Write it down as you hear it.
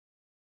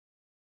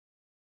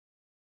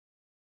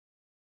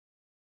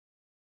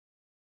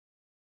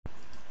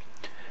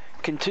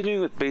Continuing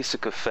with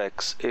basic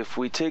effects, if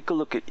we take a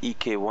look at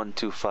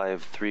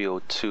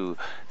EK125302,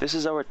 this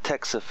is our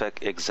text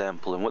effect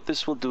example, and what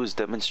this will do is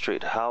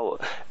demonstrate how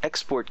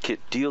Export Kit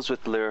deals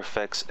with layer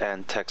effects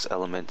and text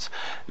elements.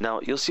 Now,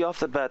 you'll see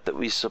off the bat that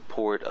we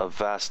support a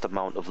vast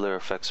amount of layer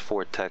effects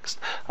for text.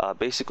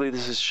 Basically,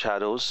 this is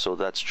shadows, so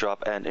that's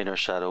drop and inner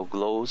shadow,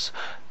 glows,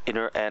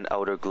 inner and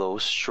outer glow,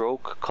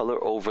 stroke, color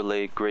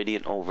overlay,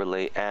 gradient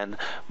overlay, and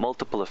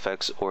multiple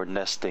effects or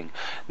nesting.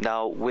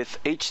 Now with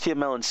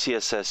HTML and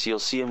CSS, you'll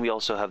see, and we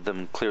also have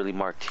them clearly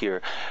marked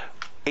here,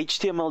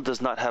 HTML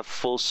does not have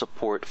full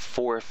support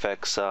for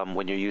effects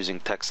when you're using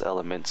text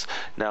elements.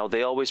 Now,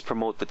 they always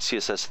promote that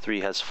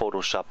CSS3 has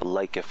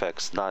Photoshop-like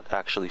effects, not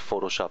actually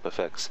Photoshop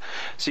effects.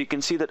 So you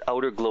can see that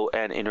outer glow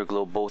and inner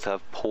glow both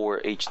have poor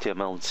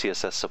HTML and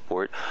CSS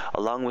support,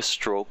 along with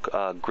stroke.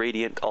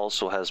 Gradient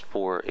also has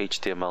poor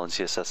HTML and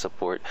CSS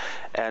support,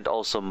 and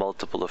also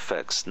multiple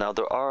effects. Now,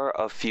 there are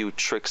a few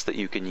tricks that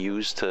you can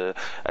use to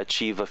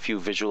achieve a few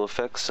visual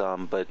effects,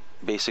 but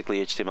basically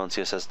HTML and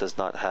CSS does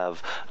not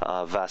have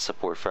vast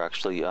support for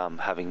actually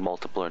having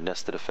multiple or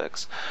nested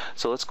effects.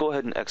 So let's go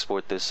ahead and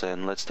export this,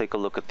 and let's take a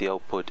look at the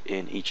output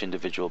in each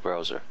individual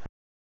browser.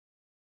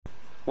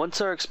 Once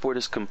our export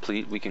is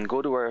complete, we can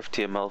go to our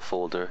HTML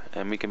folder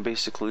and we can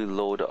basically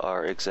load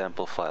our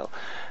example file.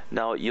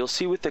 Now you'll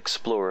see with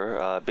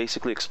Explorer,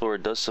 basically Explorer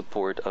does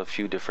support a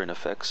few different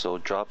effects, so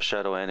drop,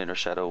 shadow, and inner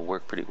shadow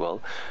work pretty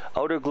well.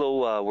 Outer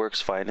glow works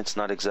fine. It's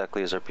not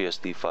exactly as our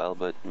PSD file,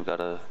 but we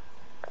gotta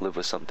live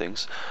with some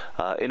things.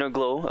 Inner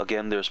glow,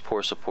 again, there's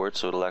poor support,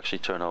 so it'll actually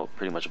turn out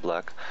pretty much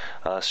black.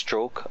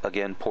 Stroke,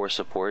 again, poor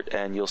support,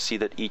 and you'll see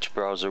that each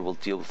browser will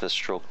deal with the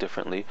stroke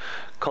differently.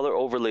 Color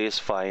overlay is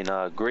fine.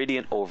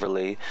 Gradient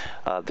overlay,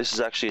 this is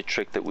actually a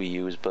trick that we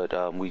use, but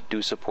we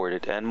do support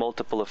it. And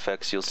multiple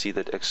effects, you'll see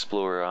that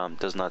Explorer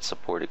does not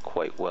support it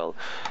quite well.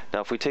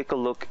 Now if we take a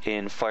look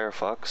in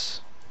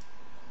Firefox,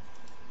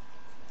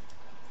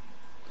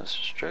 let's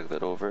just drag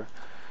that over.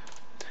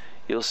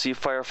 You'll see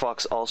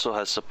Firefox also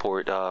has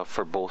support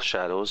for both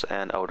shadows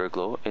and outer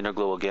glow. Inner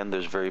glow, again,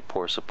 there's very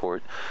poor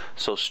support.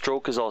 So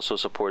stroke is also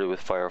supported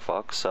with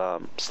Firefox,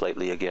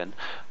 slightly again.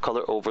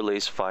 Color overlay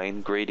is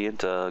fine.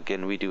 Gradient,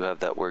 again, we do have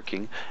that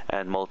working.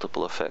 And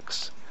multiple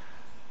effects.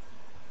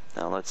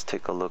 Now let's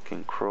take a look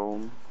in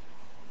Chrome.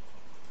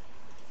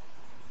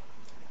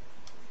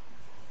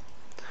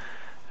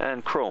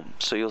 And Chrome.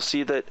 So you'll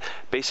see that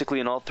basically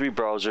in all three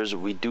browsers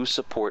we do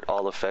support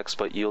all effects,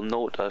 but you'll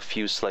note a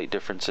few slight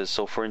differences.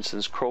 So for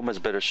instance, Chrome has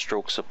better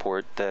stroke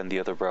support than the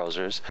other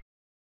browsers.